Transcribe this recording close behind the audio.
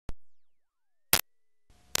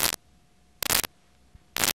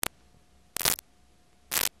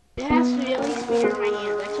It has to be at least bigger than my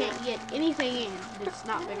hand. I can't get anything in that's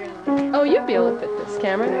not bigger than my hand. Oh, you'd be able to fit this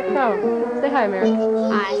camera, no problem. Say hi, Mary.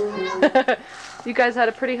 Hi. You guys had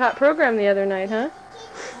a pretty hot program the other night, huh?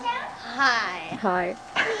 Hi. Hi.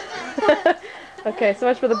 Okay, so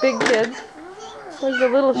much for the big kids. Where's the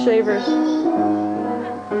little shavers?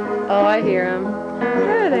 Oh, I hear them.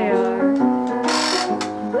 There they are.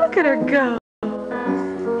 Look at her go.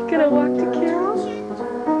 You gonna walk to Carol?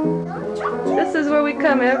 This is where we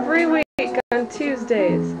come every week on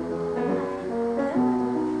Tuesdays.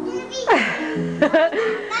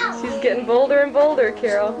 She's getting bolder and bolder,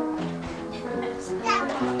 Carol.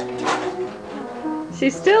 She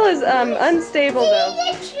still is unstable though.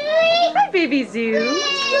 Hi, baby Zoo.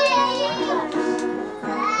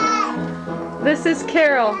 This is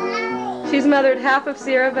Carol. She's mothered half of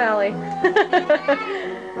Sierra Valley.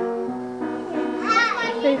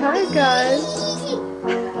 Say hi, guys.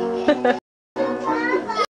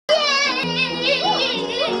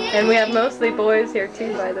 And we have mostly boys here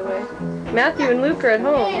too, by the way. Matthew and Luke are at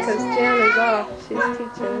home because Jan is off. She's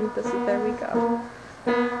teaching. There we go.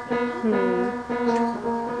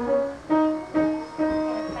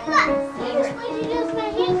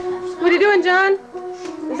 What are you doing, John?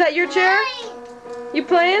 Is that your chair? You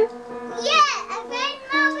playing? Yeah, I'm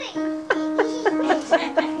moving.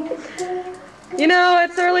 You know,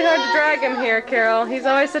 it's really hard to drag him here, Carol. He's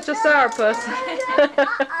always such a sourpuss.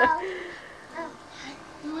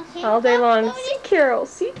 All day long. See, Carol.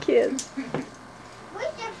 See, kids.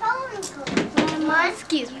 Where's your phone going? Mom,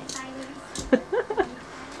 excuse me.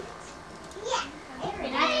 Yeah.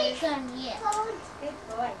 We're not done yet. Good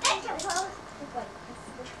boy. That's your phone.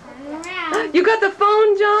 Turn around. You got the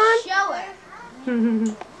phone, John? Show her.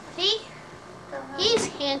 See? He's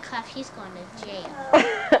handcuffed. He's going to jail.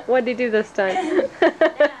 What'd he do this time? You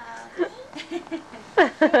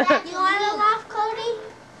want a loft, Cody?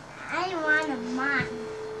 I want a mom.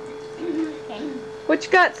 Okay. What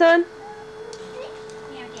you got, son?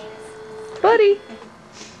 Here, Davis. Buddy.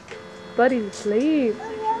 Buddy's asleep.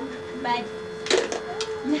 Bud.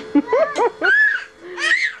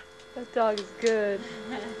 That dog is good.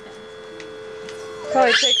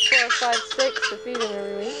 Probably takes 4 or 5 sticks to feed him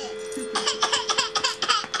every week.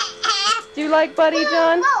 Do you like Buddy,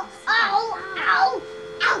 John? Ow! Ow!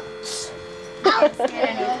 Ow!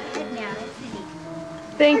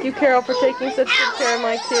 Thank you, Carol, for taking such good care of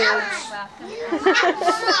my kids.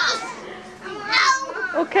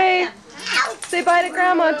 Okay. Say bye to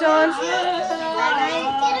Grandma, John.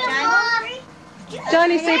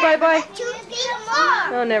 Johnny, say bye-bye.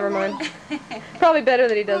 Oh, never mind. Probably better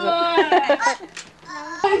that he doesn't.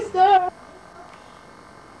 Hey, look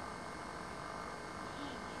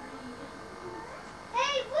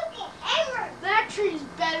at Hammer. That tree's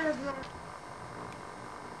better than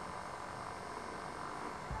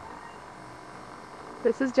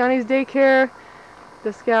This is Johnny's daycare.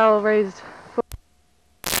 This gal raised 4.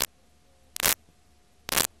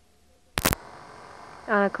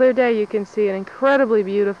 On a clear day you can see an incredibly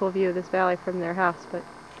beautiful view of this valley from their house, but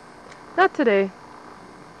not today.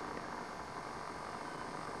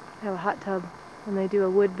 They have a hot tub and they do a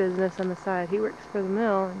wood business on the side. He works for the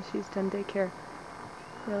mill and she's done daycare.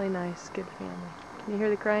 Really nice, good family. Can you hear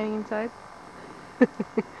the crying inside?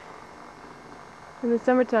 In the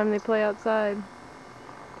summertime they play outside.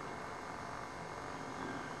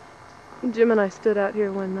 Jim and I stood out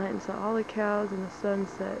here one night and saw all the cows and the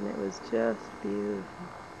sunset, and it was just beautiful.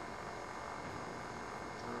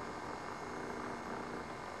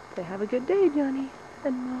 Say, have a good day, Johnny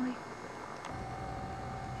and Molly.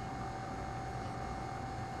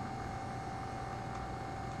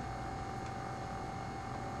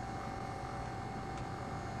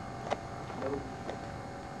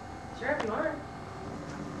 Sure, if you want.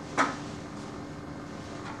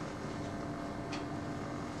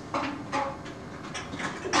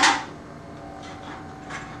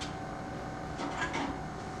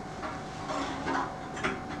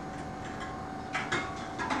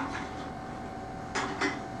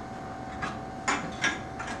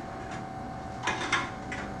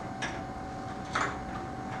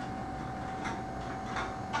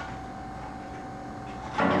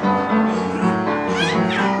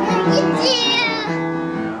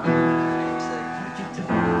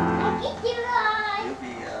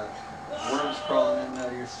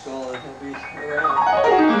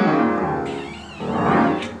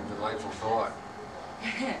 Delightful thought.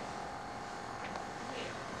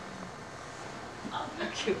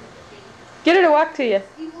 Get her to walk to you.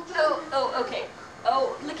 Oh, okay.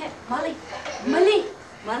 Oh, look at Molly. Molly.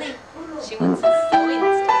 Molly. She wants to sew in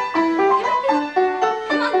stuff.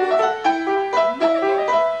 Come on, Molly.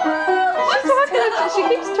 She's walking up. She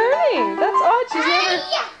keeps turning.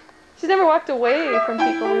 never walked away from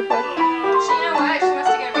people before. You know what? She wants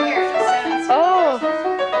to get over here. It's 7. Oh,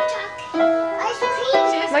 Ice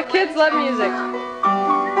cream. my kids love music.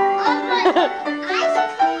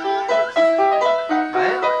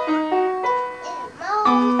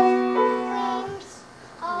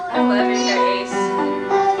 I love it,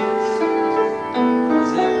 Ace.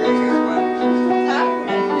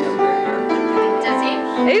 Does he?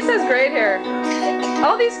 Ace has great hair.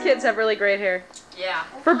 All these kids have really great hair. Yeah.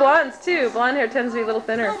 For blondes too. Blonde hair tends to be a little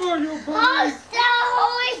thinner. Well, both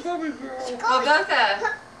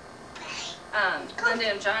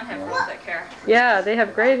Glenda and John have real thick hair. Yeah, they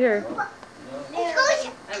have great hair.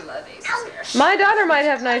 I love Ace's hair. My daughter might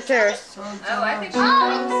have nice hair. Oh, I think she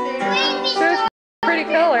does. She has pretty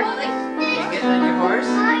color. Molly. You getting on your horse?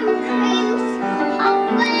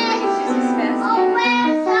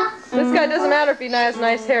 This guy doesn't matter if he has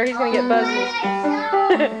nice hair. He's gonna get buzzed.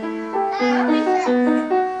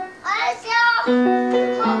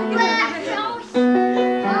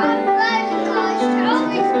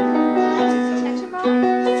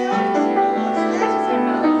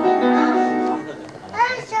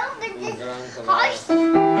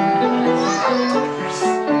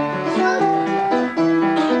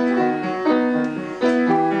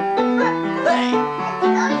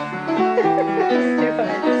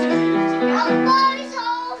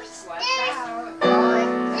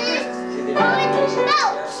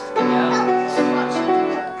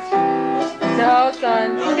 No,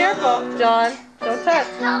 son. Be careful, John. Don't touch.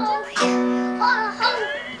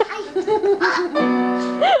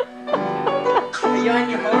 Are you on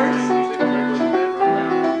your horse?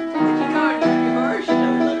 Keep going, you on your horse? On your horse?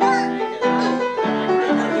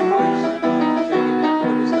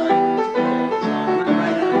 Wanna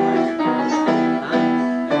ride on a horse? Huh?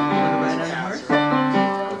 Wanna ride on a horse?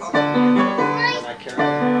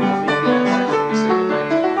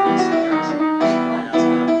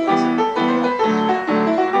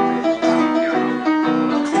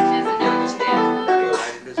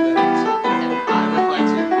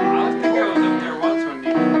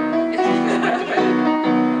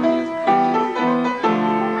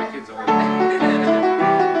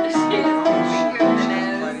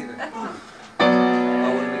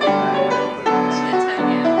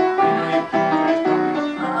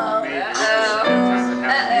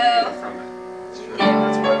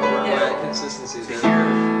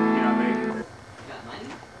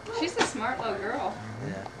 She's a smart little girl.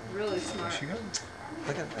 Yeah. Really smart.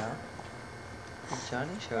 Look at that. Johnny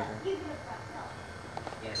showed her. Push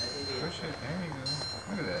it. There you go.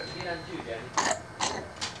 Look at that.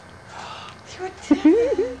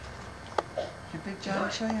 Did Big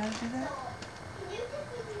Johnny show you how to do that?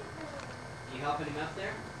 You helping him up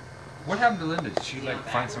there? What happened to Linda? Did she like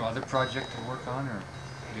find some other project to work on, or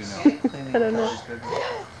do you know? Cleaning I don't know. Johnny's bedroom.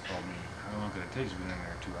 Well, I mean, how long could it take? She's been in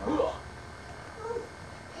there 2 hours.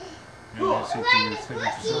 You know, see through your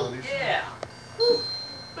fitness facilities. Yeah.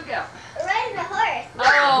 Look out. Riding a horse.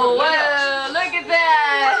 Oh, whoa, look at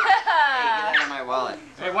that. Get out of my wallet.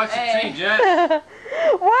 Hey, watch Hey. the tree, Jet. Wow,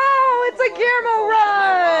 it's a Guillermo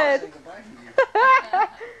ride.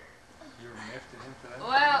 You were miffed at him for that?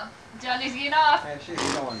 Well, Johnny's getting off. Hey, shit,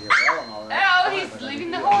 you don't want to get well and all that. Oh, he's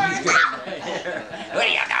leaving the horse. What are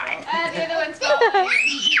you doing? And the other one's following.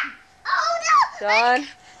 Oh no! John. The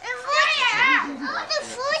fire! Oh, the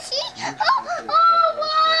fushy! Oh,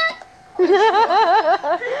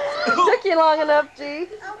 Took you long enough, G. okay.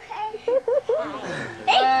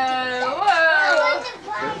 Whoa, whoa.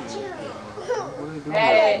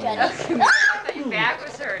 Hey, okay, I thought your back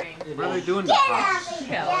was hurting. What are they doing to Get Fox? out of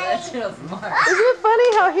here! That's real smart. Isn't it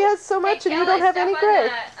funny how he has so much and you don't have any gray?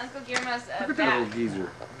 Uncle Guillermo's Look at that back. little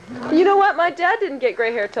geezer. You know what? My dad didn't get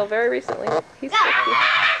gray hair till very recently. He's 60.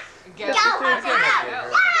 Go. What is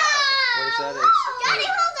that? Johnny,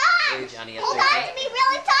 hold on! Hey, Johnny, up Hold there. on to me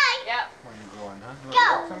really tight! Yep. Where you going, huh? You Go.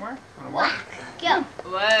 wanna walk somewhere? Wanna walk? Go!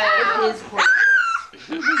 Whoa. Yeah, but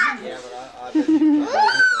I bet you See these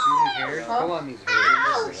hairs? Pull on these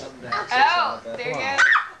hairs. or something down. Oh, there you go.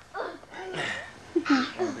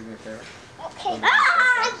 Wanna do me a favor? Okay.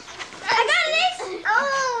 Ah! I got this!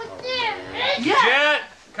 Oh, dear! Jet,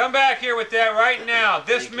 come back here with that right now,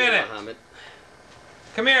 this Thank you, minute. Muhammad.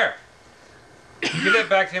 Come here. Give that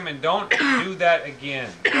back to him and don't do that again.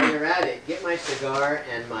 While you're at it, get my cigar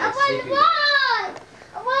and I my want sleeping one!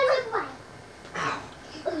 I want one!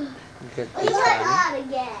 Get He's Johnny. hot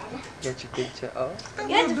again. Get your big oh.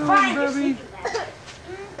 Get to find your sleeping bag.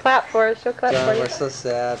 Clap for us. She'll clap John, for you. we're so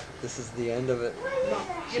sad. This is the end of it.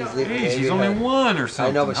 She's leaving Hey, she's only babyhood. one or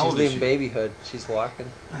something. I know, but How she's old is leaving she? babyhood. She's walking.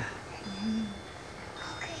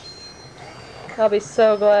 I'll be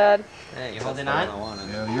so glad. Hey, you holding on?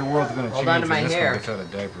 Yeah, your world's gonna Hold change on to my when this hair. one gets out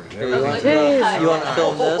of diapers. Here, you want Jeez. you want to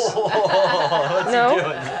film this? No.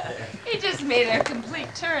 He just made a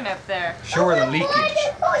complete turn up there. Show her the leakage.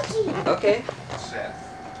 Okay.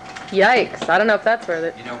 Yikes. I don't know if that's worth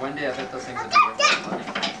it. You know, one day I bet those things will be worth money.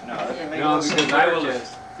 No, they're gonna make No, those because I will.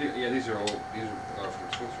 sandwiches. Yeah, these are old. These are from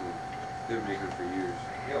Switzerland. They've been making them for years.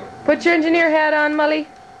 Put your engineer hat on, Molly.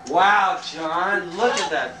 Wow, John, look at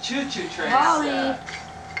that choo-choo train set.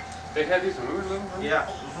 They had these when we were little. Huh? Yeah,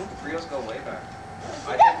 reels go way back.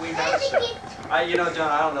 I think we had a set. You know, John,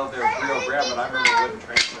 I don't know if they're real rare, but I remember wooden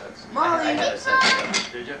train sets. I had a set together.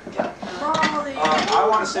 Did you? Yeah. I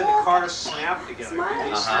want to say the cars snap together.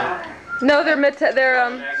 Uh-huh. No, they're Magnet,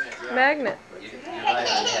 yeah. magnet. You're right,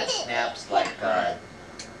 they had snaps like,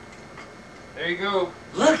 There you go.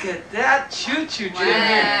 Look at that choo-choo Get in train.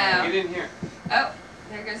 Wow. here. Get in here. Oh,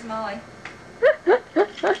 there goes Molly.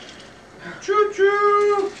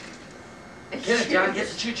 Choo-choo! Get it, John, get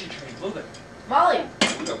the choo-choo train. Move it. Molly.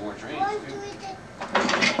 We got more trains too.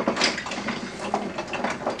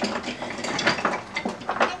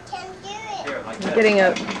 Here, like I'm this. getting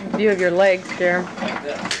a view of your legs, Jerem. Like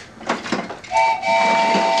this.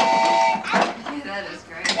 Yeah, that is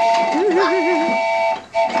great. Oh, there's a tunnel.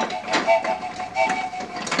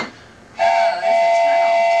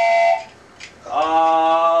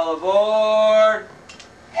 All aboard!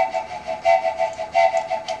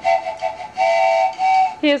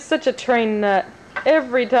 He is such a train nut.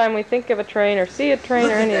 Every time we think of a train or see a train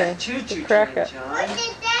Look or at anything, that choo-choo we crack train, it. John.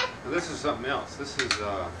 Now, this is something else. This is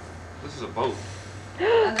a boat.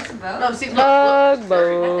 Oh, that's a boat? No, see, look,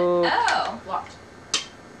 Tugboat. Oh, Watch.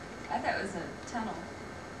 I thought it was a tunnel.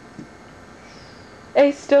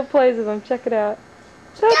 Ace still plays with them. Check it out.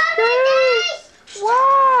 That's great!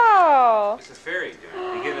 Wow! It's a ferry, dude.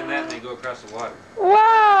 They get in that and they go across the water.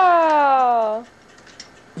 Wow!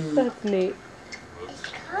 That's neat.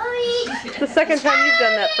 It's the second time you've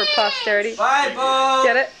done that for posterity. Bye, boat!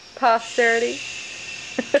 Get it? Posterity.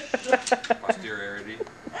 Posterity.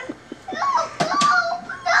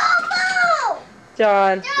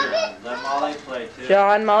 John. Here, let Molly play too.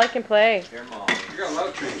 John, Molly can play. Here, Molly. You got a lot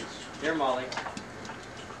of trains. Here, Molly.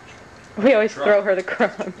 We always throw her the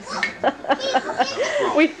crumbs.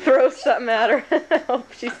 We throw something at her. I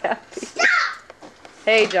hope she's happy.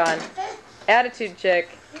 Hey, John. Attitude chick.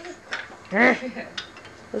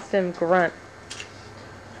 Listen to him grunt.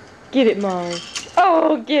 Get it, Molly.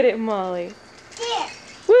 Oh, get it, Molly.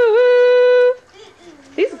 Woo woo!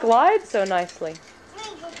 These glide so nicely.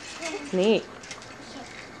 It's neat.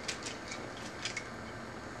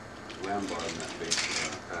 Lamb bought in that big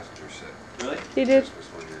passenger set. Really? He did. Christmas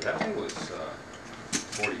one year. That thing was $40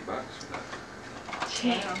 for that.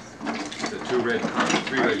 The three red Are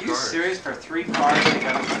cars. you serious? For 3 cars, they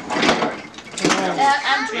got us a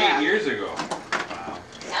I'm 8 years ago.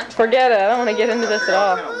 Forget it. I don't want to get into this at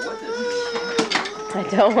all. I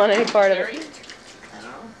don't want any part of it.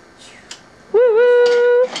 Woo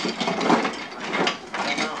woo!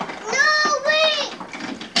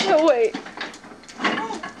 No, wait.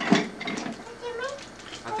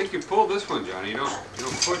 I think you pull this one, Johnny. You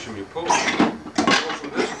don't push them. You pull them. Pull from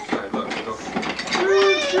this side. Look.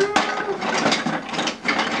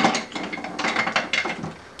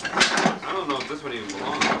 I don't know if this one even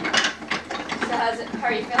belongs. So how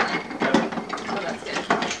are you feeling? Oh, that's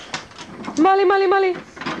good. Molly, Molly, Molly.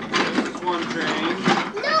 This is one train.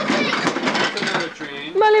 That's another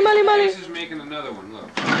train. Molly, Molly, Molly. This is making another one. Look.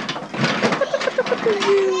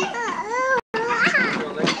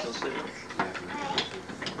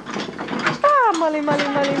 Ah, Molly, Molly,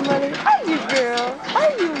 Molly, Molly. Are you, girl?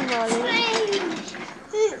 Are you, Molly?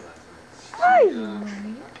 Are you,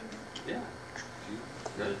 Molly? Yeah.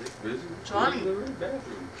 Got a busy. Johnny. The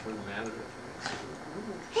bathroom for the manager.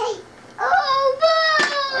 Hey.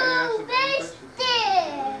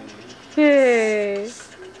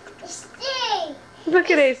 Look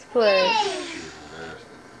at Ace play.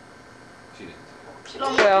 She didn't.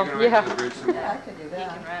 Well, yeah. I could do that. He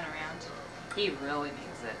can run around. He really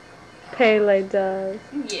needs it. Pele does.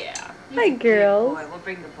 Yeah. Hi, girls. Boy, we'll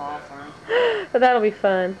bring the ball for him. But that'll be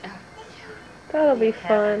fun. That'll be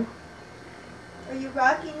fun. Are you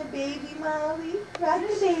rocking the baby, Molly? Rock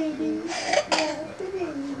the baby. Rock the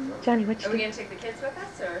baby. Johnny, what Are you we doing? gonna take the kids with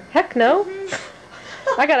us, or? Heck no.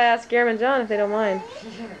 I gotta ask Jerem and John if they don't mind.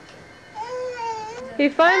 He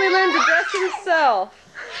finally learned to dress himself.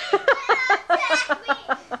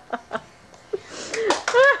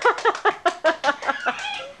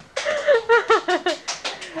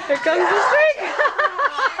 Here comes the streak.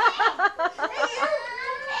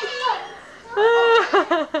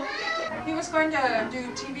 He was was going to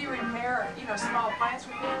do TV repair, you know, small appliance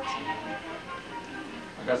repairs.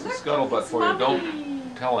 I got some scuttlebutt for you.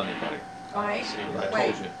 Don't tell anybody. Mike, I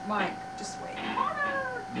wait, told you. Mike, just wait.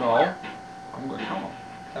 No, I'm going to tell them.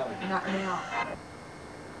 Tell me. Not now.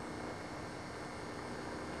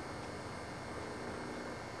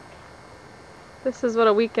 This is what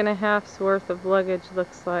a week and a half's worth of luggage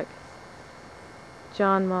looks like.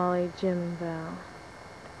 John, Molly, Jim, and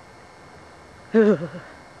Val.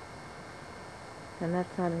 And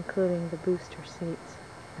that's not including the booster seats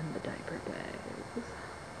and the diaper bags.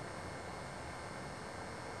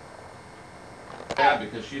 Yeah,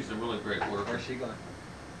 because she's a really great worker. Where's she going?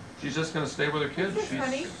 She's just going to stay with her kids. This is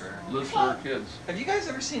funny. She lives for her kids. Have you guys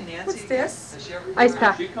ever seen Nancy? What's this? Has she ever Ice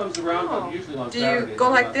pack. She comes around on, usually on Do Saturdays. you go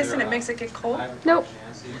I'm like not this there. and it makes it get cold? I haven't Nope. watched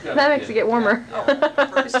Nancy. You've got That a makes kid. it get warmer.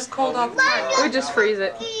 It's just cold all the time. We just freeze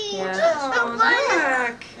it. Yeah. Oh,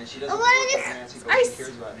 look. And she doesn't work with Nancy, but Ice. she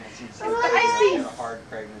cares about Nancy. And Icy. a hard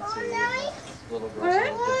pregnancy. And little girls. What? are little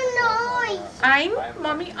difficult and all that.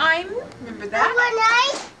 Mommy, I'm. Remember that?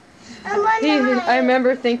 I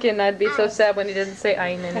remember thinking I'd be so sad when he didn't say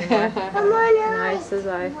Ein anymore. Nice as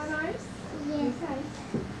I.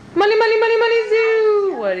 Money, money, money, money,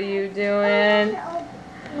 Zoo! What are you doing?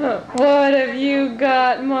 What have you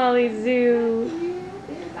got, Molly Zoo?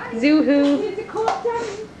 Zoo-hoo. It's a cold tummy.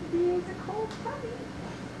 It's a cold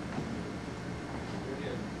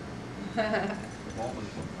tummy.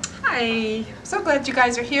 Hi. So glad you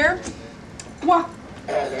guys are here. Wah.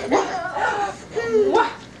 Wah. Wah.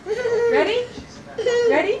 Ready?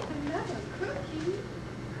 Ready?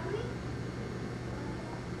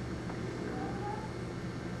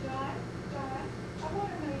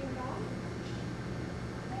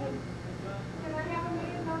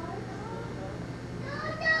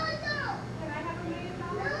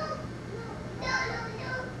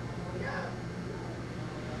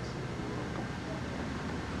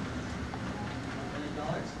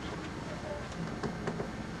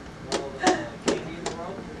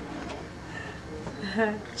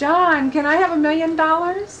 John, can I have $1 million?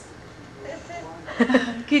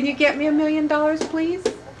 Can you get me $1 million, please?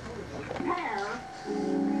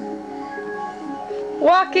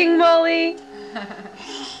 Walking, Molly.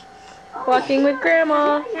 Walking with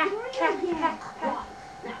Grandma.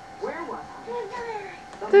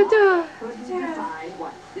 Doo-doo.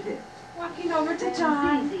 Walking over to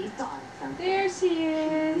John. There she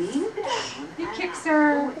is. He kicks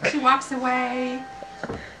her. She walks away.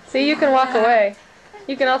 See, you can walk away.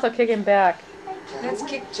 You can also kick him back. Let's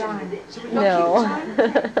kick John. Should we go No.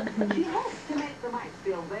 kick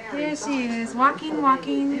John? There she is. Walking,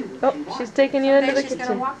 walking. Oh, she's taking you into Then the she's gonna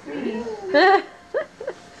kitchen. walk me.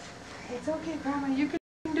 It's okay, Grandma. You can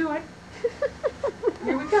do it.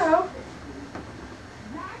 Here we go.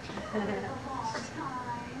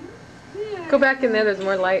 Go back in there. There's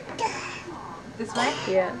more light. This way?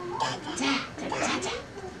 Yeah.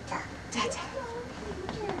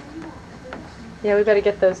 Yeah, we better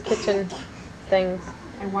get those kitchen things.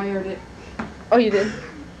 I wired it. Oh, you did?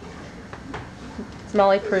 It's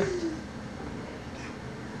Molly proof.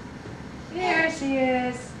 There she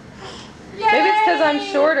is. Yay! Maybe it's because I'm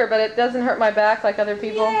shorter, but it doesn't hurt my back like other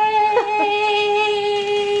people. Yay!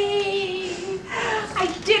 I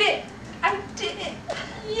did it! I did it!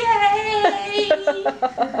 Yay!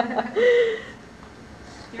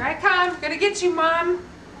 Here I come. Gonna get you, Mom.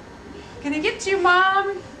 Gonna get you,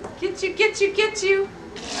 Mom. Get you, get you, get you.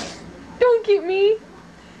 Don't get me.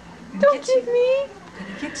 Don't get me.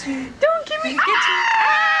 Gonna get you. Don't get me. Gonna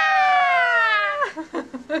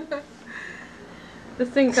get you. This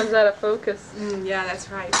thing comes out of focus. Yeah, that's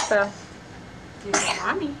right. So, Here's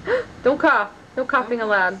Mommy. don't cough. No coughing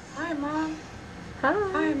allowed. Hi, Mom. Hi.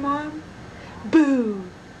 Hi, Mom. Boo.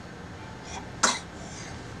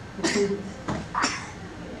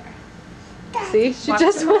 See, she Walk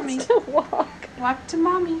just to wants Mommy. to walk. Walk to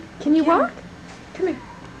Mommy. Can you Yeah. walk? Come here.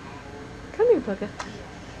 Come here, Bugga.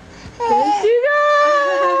 There she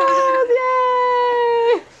goes!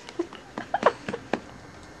 Yay!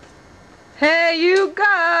 Hey, you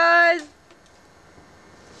guys!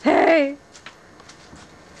 Hey!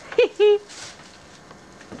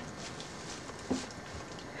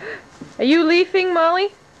 Are you leafing, Molly?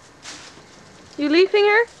 You leafing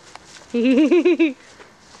her?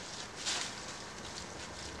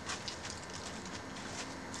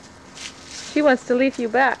 She wants to leaf you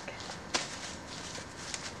back.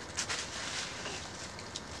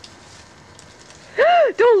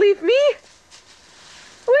 Don't leave me!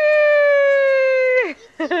 Whee!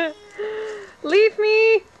 Leave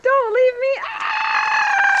me! Don't leave me! Ah!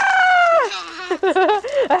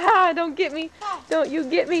 Ah, don't get me! Don't you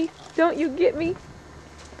get me! Don't you get me!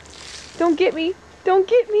 Don't get me. Don't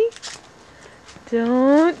get me.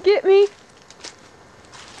 Don't get me.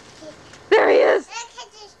 There he is.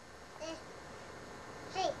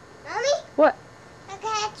 Hey, Mommy? What? I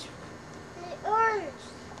got the orange.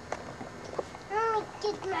 Let me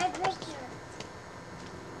get my picture.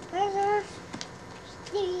 Where's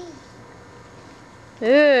the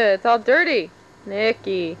Ew, it's all dirty.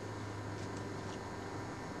 Nikki.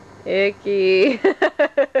 Icky.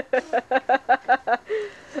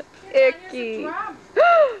 Icky.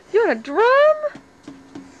 You want a drum?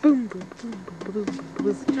 Boom, boom, boom, boom, boom,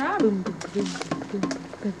 boom, boom, boom, boom, boom,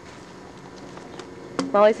 boom.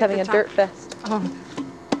 Molly's having a dirt fest. Oh.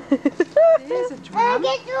 There's a I drum.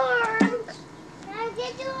 get the orange. I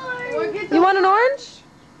get the orange. You want an orange?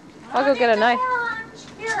 I'll go get a knife.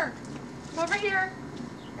 Here. Come over here.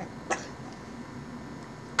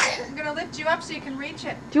 I'm going to lift you up so you can reach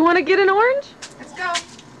it. Do you want to get an orange? Let's go.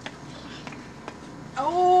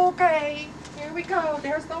 Okay. Here we go.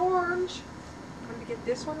 There's the orange. I'm going to get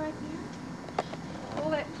this one right here.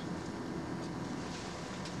 Hold it.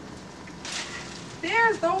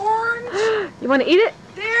 There's the orange. You want to eat it?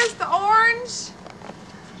 There's the orange.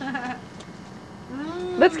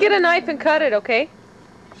 Let's get a knife and cut it, okay?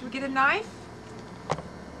 Should we get a knife?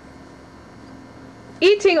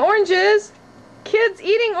 Eating oranges. Kids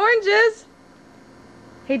eating oranges.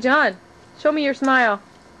 Hey, John, show me your smile.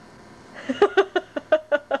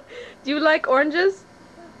 Do you like oranges?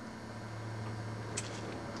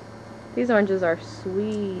 These oranges are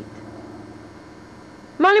sweet.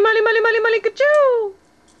 Molly, Molly, Molly, Molly, Molly, ka-choo!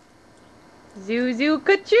 Zoo, zoo,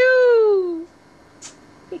 ka-choo!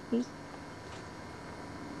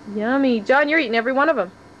 Yummy. John, you're eating every one of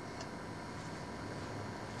them.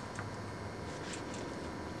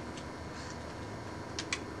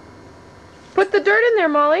 Put the dirt in there,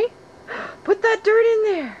 Molly. Put that dirt in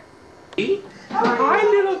there. Hi,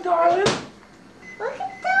 little darling. Look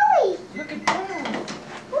at Dolly. Look at Dad.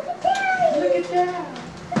 Look at Daddy. Look at Dad.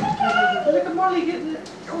 Look at Daddy. Look at Molly getting it.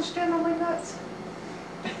 Go stand on my nuts.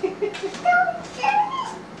 Don't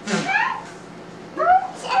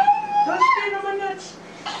stand on my nuts.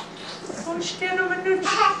 Don't stand on my nuts.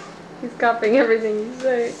 He's copying everything you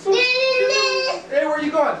say. Hey, where are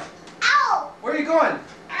you going? Ow. Where are you going?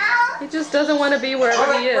 Ow. He just doesn't want to be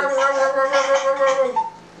wherever he is.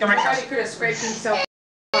 Come on, He could have scraped himself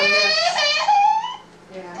on this.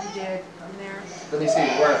 Yeah, he did. On there. Let me see.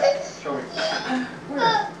 Where? Show me.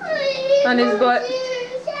 Where? On his butt.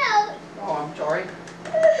 Oh, I'm sorry.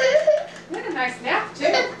 You had a nice nap,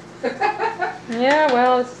 too. Yeah,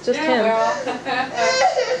 well, it's just him.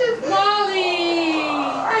 Molly!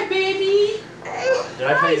 Hi, baby. Did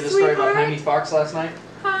I tell you the story about Jaime Fox last night?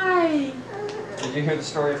 Hi. Did you hear the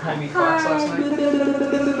story of Jaime Fox last night? Did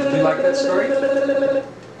you like that story?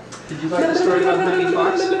 Did you like the story about Jaime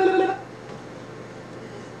Fox?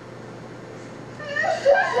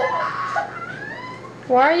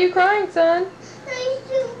 Why are you crying, son?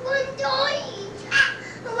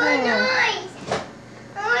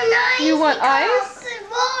 You want ice?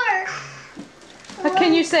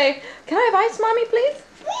 Can you say, can I have ice, Mommy, please?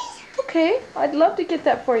 Okay, I'd love to get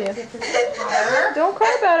that for you. Don't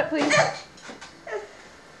cry about it, please.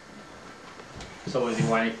 So was he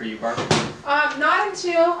whining for you, Barb? Not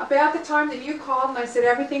until about the time that you called and I said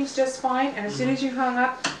everything's just fine, and as soon as you hung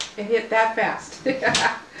up, it hit that fast.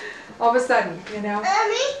 All of a sudden, you know.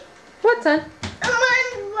 What, son?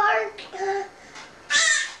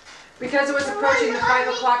 Because it was approaching the 5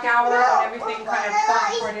 o'clock hour and everything kind of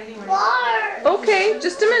fell for it anyway. Okay,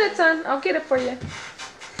 just a minute, son. I'll get it for you.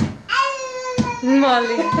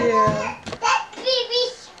 Molly, dear. That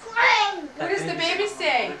baby's crying. What does the baby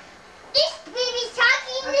say? This baby's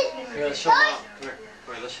talking to Here, let's show Mom. Come here.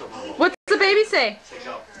 Come here, let's show Mom. What's the baby say? Say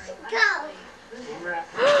go. Go.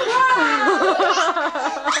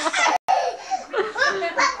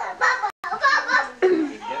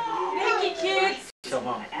 Thank you, kids. Show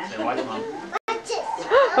Mom. Say watch Mom.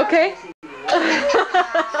 Okay.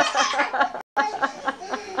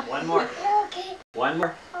 One more. One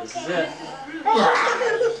more. This is it.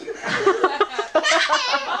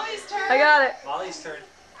 I got it. Molly's turn.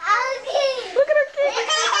 Look at her cake.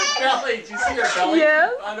 Belly. Did you see her belly?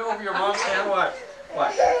 Yes. On over your mom's hand. What?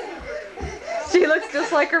 What? She looks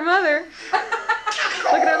just like her mother.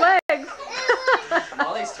 Look at her legs.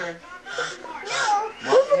 Molly's turn.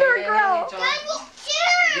 Listen to her growl. John.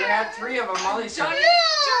 You had 3 of them. Molly's turn. Listen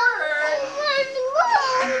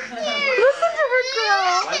to her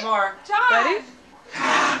growl. One more. Ready?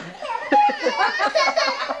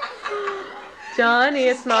 Johnny,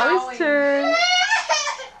 it's Molly's turn.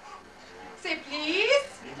 Say please.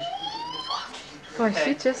 Boy,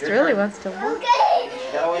 she just really wants to walk. Okay.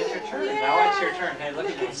 gotta wait your turn. Now it's your turn. Hey, look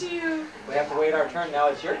at me. you. We have to wait our turn. Now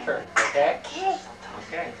it's your turn. Okay?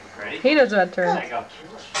 Okay. Ready? He knows about turns. There you go.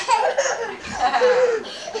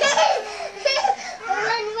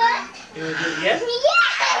 You wanna do it again?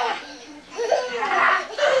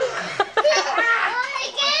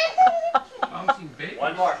 Bouncing baby.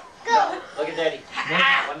 One more. Go. Look at Daddy.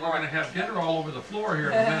 We're gonna have dinner all over the floor here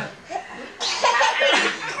in a minute.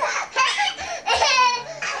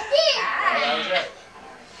 That was it.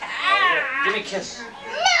 Give me a kiss.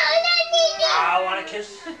 I want a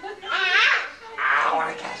kiss. I want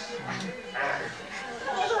a kiss.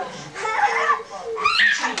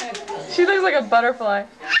 She looks like a butterfly.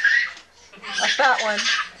 A fat one.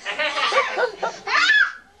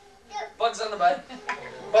 Bugs on the butt.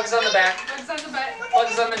 Bugs on the back. Bugs on the butt.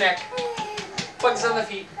 Bugs on the neck. Bugs on the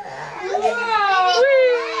feet.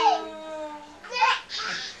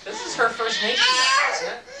 This is her first naked night,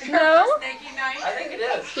 isn't it? No? Snaky night. I think it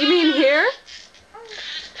is. You mean here?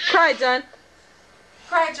 Cry, John.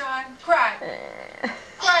 Cry, John. Cry.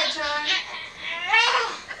 Cry, John.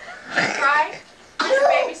 Cry. What does the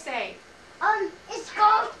baby say? It's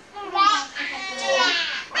called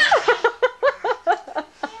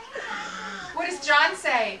What does John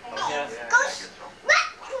say? Yes.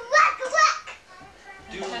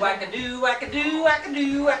 do Do whack-a-do, whack-a-do,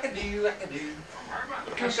 whack-a-do, whack-a-do, whack-a-do.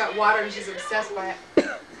 She's got water and she's obsessed by it.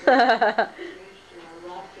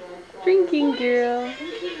 Drinking girl.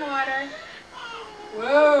 Drinking water.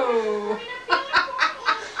 Whoa.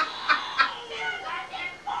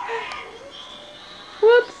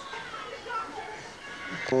 Whoops.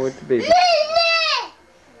 Oh, it's the baby.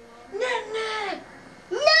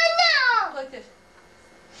 Like this.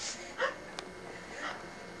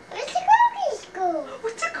 Where's the cookies go?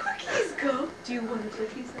 Where'd the cookies go? Do you want the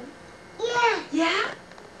cookies then? Yeah. Yeah?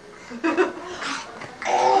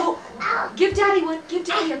 Oh, give Daddy one. Give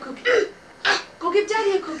Daddy a cookie. Go give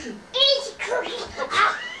Daddy a cookie. Eat cookie.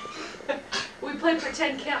 We play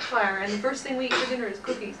pretend campfire, and the first thing we eat for dinner is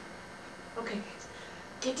cookies. Okay,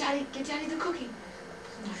 get Daddy the cookie.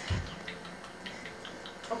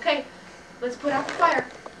 Okay, let's put out the fire.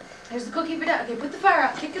 There's the cookie for Daddy. Okay, put the fire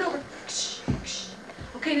out. Kick it over.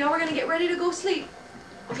 Okay, now we're gonna get ready to go sleep.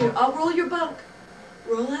 Okay, I'll roll your bunk.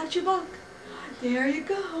 Roll out your bunk. There you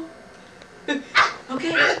go.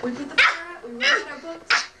 Okay, we put the fire out. We roll out our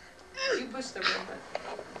bunks. You push the red button.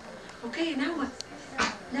 Okay, now what?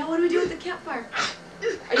 Now what do we do with the campfire?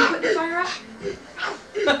 Are you putting the fire out?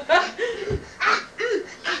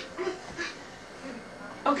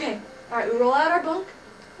 Okay, alright, we roll out our bunk.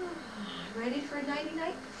 Ready for a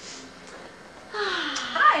nighty-night?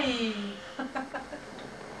 Hi!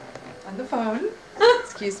 On the phone.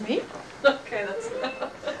 Excuse me. Okay, that's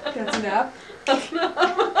enough. That's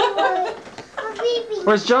enough.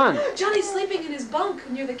 Where's John? Johnny's sleeping in his bunk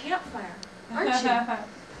near the campfire, aren't you?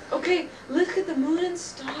 Okay, look at the moon and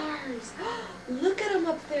stars. Look at them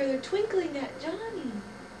up there. They're twinkling at Johnny.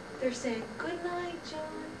 They're saying, good night,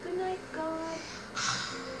 John. Good night, God.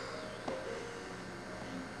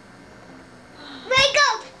 Wake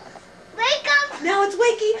up! Wake up! Now it's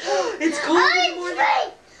wakey. It's cold in the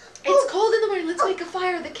morning. It's cold in the morning. Let's make a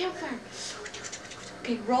fire at the campfire.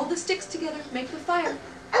 Okay, roll the sticks together. Make the fire.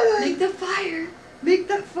 Make the fire. Make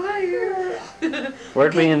the fire.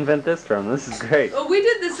 Where'd we invent this from? This is great. Oh, we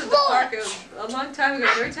did this at the park a long time ago.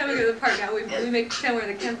 Every time we go to the park now, we make pretend we're at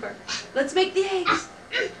the campfire. Let's make the eggs.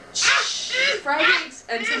 Fried eggs.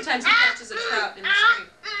 And sometimes he catches a trout in the stream.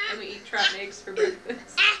 And we eat trout and eggs for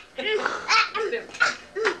breakfast.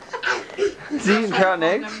 Is he eating trout and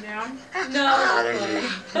eggs? No,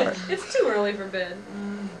 it's too early for bed.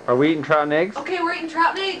 Are we eating trout and eggs? Okay, we're eating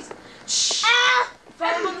trout and eggs.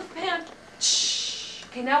 Fry them on the pan.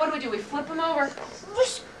 Okay, now what do? We flip them over.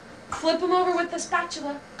 Flip them over with the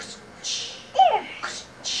spatula.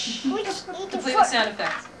 Complete the sound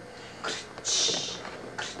effects.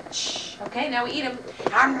 Okay, now we eat them.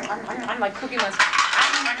 Like Cookie Monster.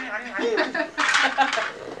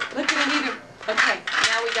 Look at him eat them. Okay,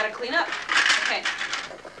 now we gotta clean up. Okay.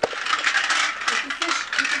 Put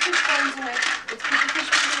the fish bones away. Let's put the fish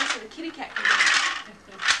bones away so the kitty cat can get it.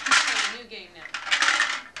 We're playing a new game now.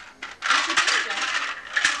 What's your game, John?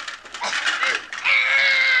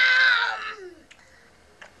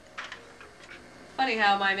 Funny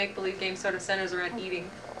how my make-believe game sort of centers around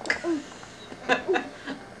eating.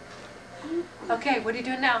 Okay, what are you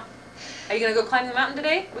doing now? Are you gonna go climb the mountain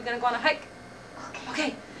today? We're gonna go on a hike.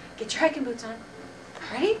 Okay, get your hiking boots on.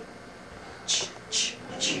 Ready?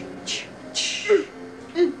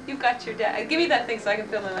 You got your dad. Give me that thing so I can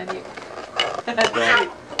film it on you.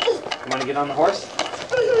 You want to get on the horse?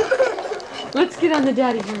 Let's get on the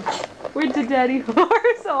daddy horse. Where'd the daddy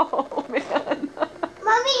horse? Oh, man.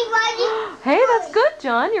 Mommy, why Hey, that's good,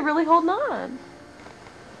 John. You're really holding on.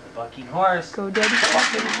 The bucking horse. Go, daddy.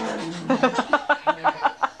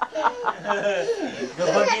 The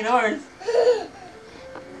bucking horse.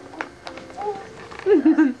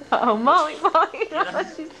 Oh, Molly.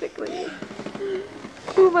 She's tickling you.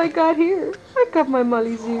 Oh my God, here. I got my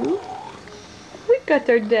Molly Zoo. We got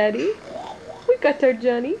our daddy. We got our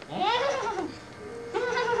Johnny.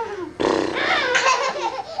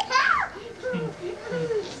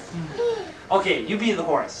 Okay, you be the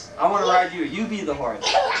horse. I want to ride you. You be the horse.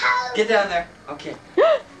 Get down there. Okay.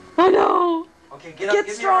 Oh no! Okay, get up. Get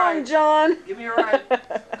Give strong, me a ride. John. Give me a ride.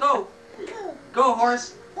 Go. Go,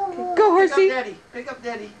 horse. Go, Pick horsey. up daddy. Pick up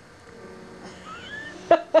daddy.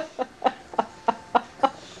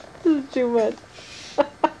 This is too much.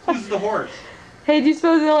 Who's the horse? Hey, do you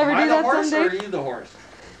suppose they'll ever Am I do the that horse or are someday? you the horse?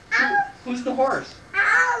 Who's the horse?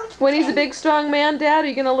 When he's a big, strong man, Dad, are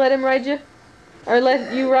you gonna let him ride you? Or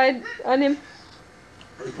let you ride on him?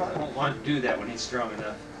 He probably won't want to do that when he's strong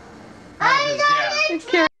enough. I His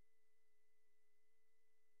dad. Carry